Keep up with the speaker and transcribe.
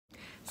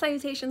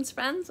Salutations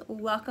friends,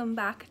 welcome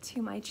back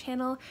to my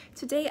channel.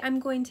 Today I'm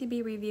going to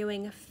be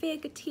reviewing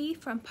Fig Tea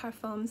from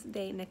Parfums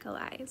de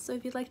Nicolai. So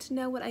if you'd like to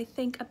know what I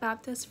think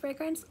about this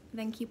fragrance,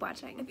 then keep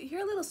watching. If you hear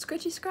a little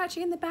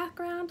scratchy in the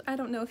background, I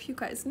don't know if you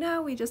guys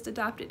know, we just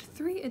adopted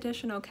 3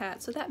 additional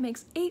cats, so that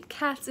makes 8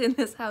 cats in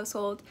this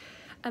household.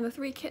 And the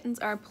 3 kittens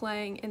are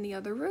playing in the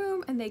other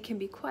room and they can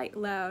be quite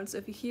loud, so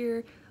if you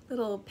hear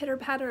little pitter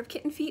patter of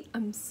kitten feet,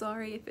 I'm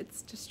sorry if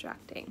it's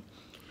distracting.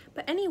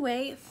 But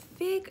anyway,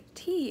 Fig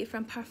Tea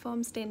from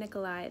Parfums de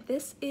Nicolai.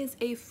 This is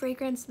a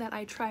fragrance that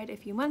I tried a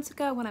few months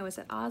ago when I was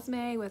at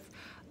SOTD with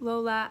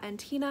Lola and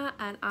Tina,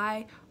 and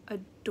I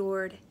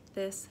adored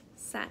this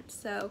scent.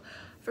 So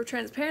for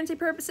transparency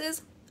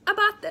purposes, I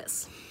bought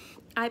this.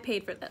 I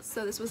paid for this.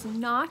 So this was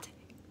not,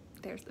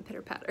 there's the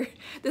pitter patter.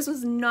 This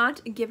was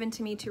not given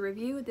to me to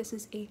review. This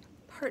is a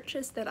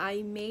purchase that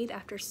I made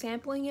after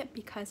sampling it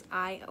because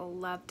I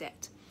loved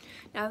it.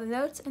 Now the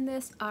notes in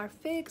this are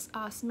figs,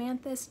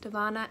 osmanthus,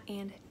 davana,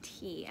 and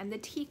tea. And the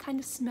tea kind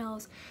of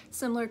smells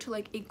similar to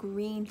like a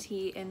green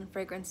tea in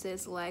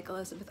fragrances like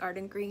Elizabeth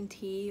Arden green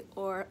tea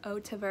or Eau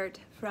de Vert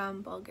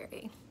from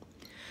Bulgari.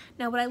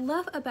 Now what I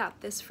love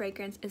about this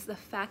fragrance is the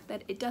fact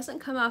that it doesn't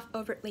come off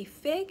overtly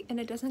fig and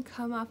it doesn't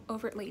come off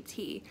overtly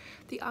tea.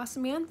 The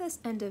osmanthus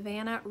and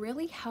davana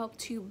really help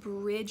to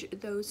bridge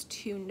those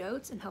 2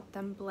 notes and help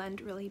them blend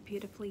really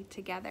beautifully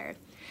together.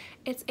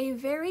 It's a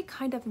very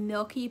kind of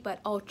milky but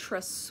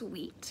ultra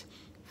sweet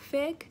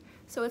fig,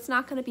 so it's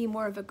not going to be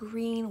more of a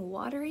green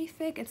watery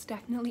fig. It's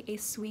definitely a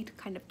sweet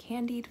kind of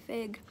candied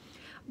fig,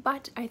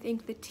 but I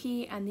think the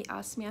tea and the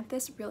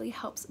osmanthus really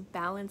helps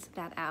balance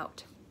that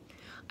out.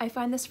 I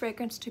find this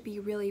fragrance to be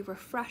really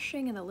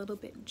refreshing and a little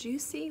bit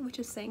juicy, which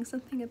is saying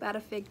something about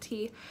a fig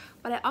tea,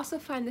 but I also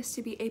find this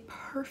to be a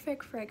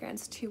perfect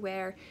fragrance to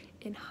wear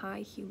in high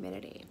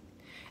humidity.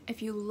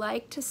 If you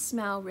like to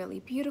smell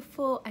really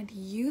beautiful and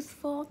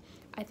youthful,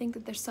 I think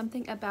that there's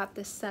something about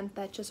this scent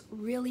that just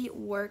really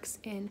works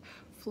in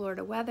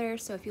Florida weather.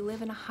 So if you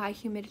live in a high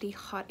humidity,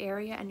 hot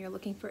area and you're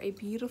looking for a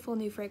beautiful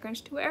new fragrance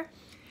to wear,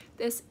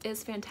 this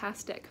is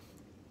fantastic.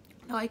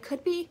 Now I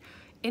could be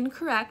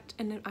incorrect,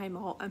 and I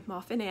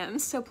often am,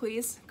 so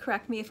please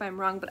correct me if I'm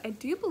wrong, but I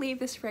do believe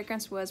this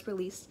fragrance was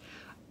released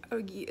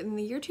in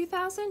the year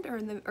 2000 or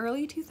in the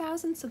early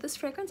 2000s, so this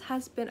fragrance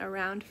has been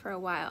around for a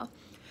while.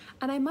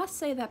 And I must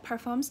say that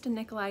Parfums de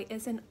Nicolai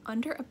is an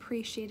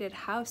underappreciated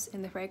house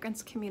in the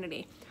fragrance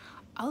community.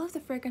 All of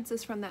the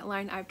fragrances from that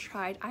line I've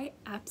tried, I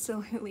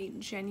absolutely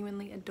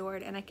genuinely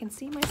adored, and I can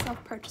see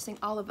myself purchasing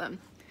all of them.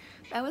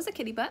 That was a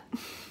kitty butt.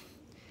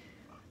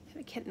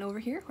 A kitten over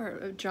here, or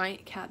a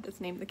giant cat that's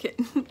named the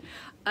kitten.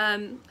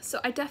 So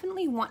I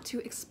definitely want to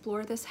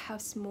explore this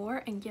house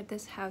more and give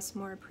this house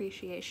more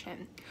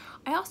appreciation.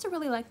 I also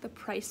really like the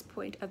price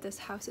point of this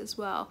house as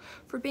well,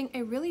 for being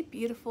a really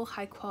beautiful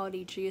high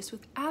quality juice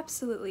with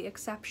absolutely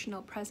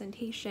exceptional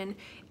presentation.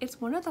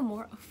 It's one of the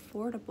more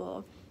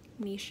affordable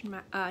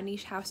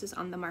niche houses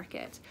on the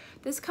market.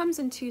 This comes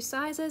in 2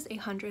 sizes,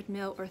 100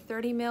 ml or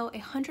 30 ml.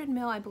 100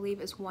 ml I believe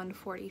is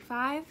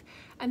 $145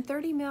 and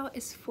 30 ml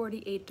is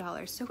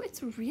 $48. So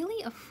it's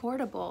really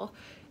affordable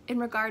in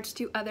regards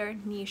to other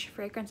niche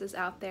fragrances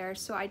out there.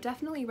 So I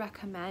definitely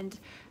recommend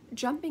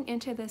jumping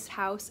into this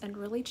house and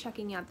really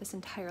checking out this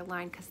entire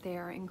line because they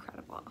are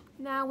incredible.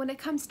 Now when it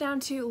comes down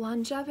to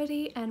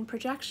longevity and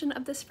projection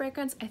of this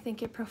fragrance, I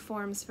think it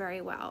performs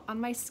very well. On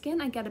my skin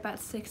I get about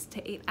 6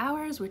 to 8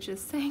 hours, which is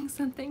saying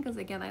something because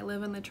again I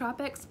live in the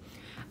tropics.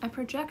 And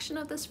projection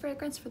of this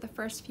fragrance for the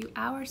first few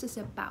hours is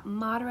about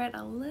moderate,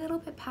 a little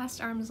bit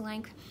past arm's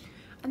length,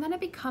 and then it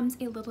becomes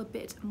a little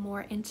bit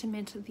more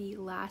intimate the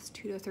last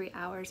 2 to 3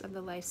 hours of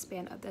the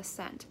lifespan of this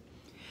scent.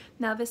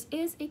 Now this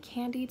is a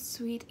candied,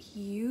 sweet,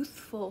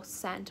 youthful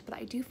scent, but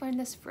I do find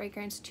this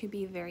fragrance to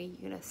be very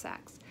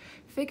unisex.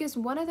 Fig is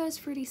one of those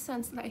fruity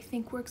scents that I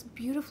think works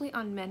beautifully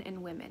on men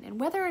and women. And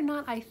whether or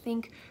not I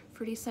think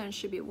fruity scents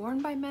should be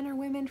worn by men or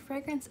women,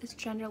 fragrance is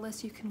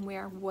genderless. You can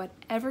wear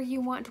whatever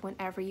you want,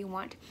 whenever you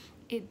want.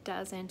 It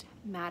doesn't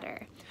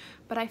matter.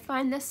 But I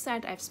find this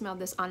scent, I've smelled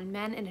this on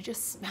men and it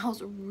just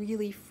smells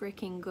really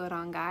freaking good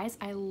on guys.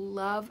 I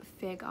love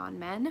fig on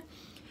men.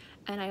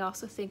 And I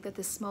also think that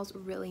this smells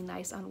really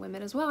nice on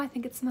women as well. I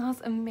think it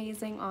smells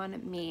amazing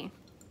on me.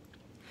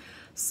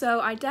 So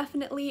I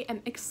definitely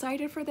am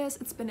excited for this.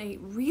 It's been a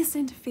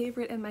recent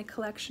favorite in my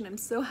collection. I'm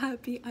so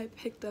happy I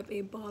picked up a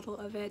bottle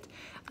of it.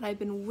 And I've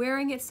been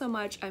wearing it so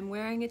much. I'm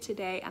wearing it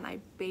today and I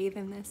bathe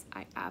in this.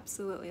 I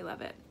absolutely love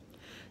it.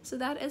 So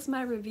that is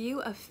my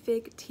review of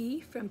Fig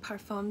Tea from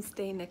Parfums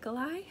de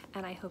Nicolai,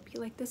 and I hope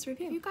you like this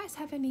review. If you guys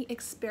have any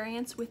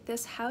experience with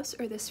this house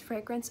or this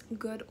fragrance,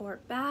 good or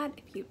bad,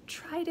 if you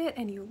tried it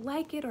and you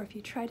like it, or if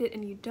you tried it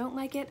and you don't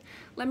like it,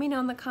 let me know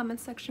in the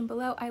comments section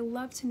below. I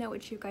love to know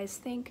what you guys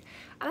think,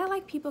 and I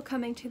like people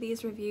coming to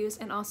these reviews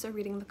and also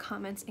reading the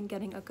comments and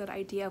getting a good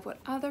idea of what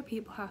other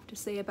people have to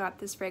say about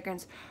this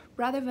fragrance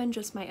rather than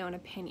just my own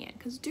opinion.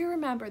 Because do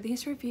remember,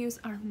 these reviews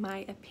are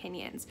my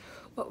opinions.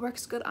 What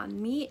works good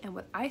on me and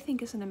what I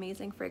think is an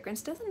amazing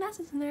fragrance doesn't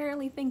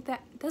necessarily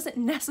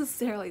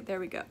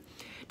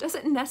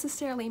doesn't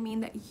necessarily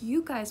mean that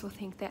you guys will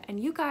think that, and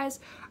you guys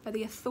are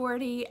the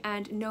authority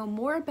and know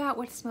more about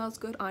what smells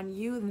good on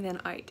you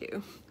than I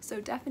do. So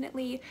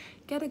definitely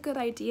get a good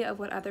idea of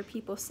what other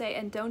people say,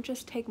 and don't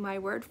just take my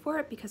word for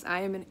it, because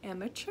I am an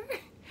amateur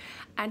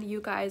and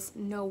you guys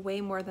know way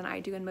more than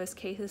I do in most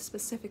cases,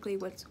 specifically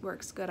what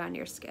works good on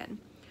your skin.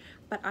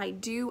 But I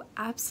do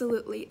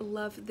absolutely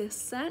love this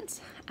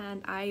scent,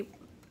 and I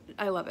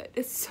love it.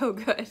 It's so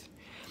good.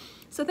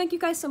 So thank you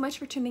guys so much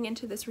for tuning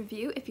into this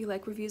review. If you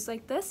like reviews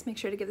like this, make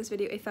sure to give this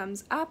video a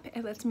thumbs up.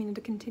 It lets me know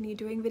to continue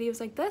doing videos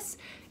like this.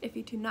 If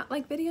you do not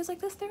like videos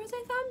like this, there is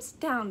a thumbs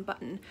down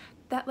button.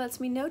 That lets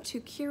me know to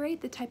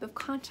curate the type of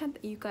content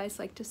that you guys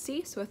like to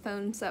see. So a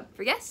thumbs up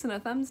for yes and a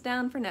thumbs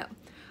down for no.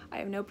 I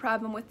have no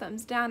problem with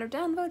thumbs down or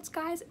downvotes,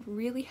 guys. It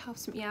really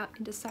helps me out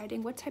in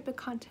deciding what type of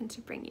content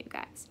to bring you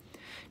guys.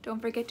 Don't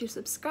forget to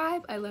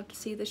subscribe. I love to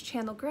see this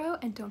channel grow,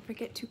 and don't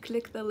forget to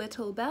click the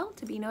little bell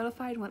to be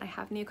notified when I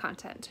have new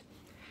content.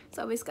 As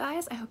always,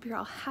 guys, I hope you're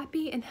all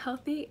happy and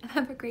healthy and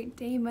have a great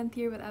day, month,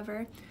 year,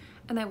 whatever,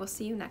 and I will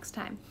see you next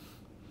time.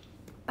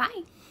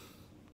 Bye!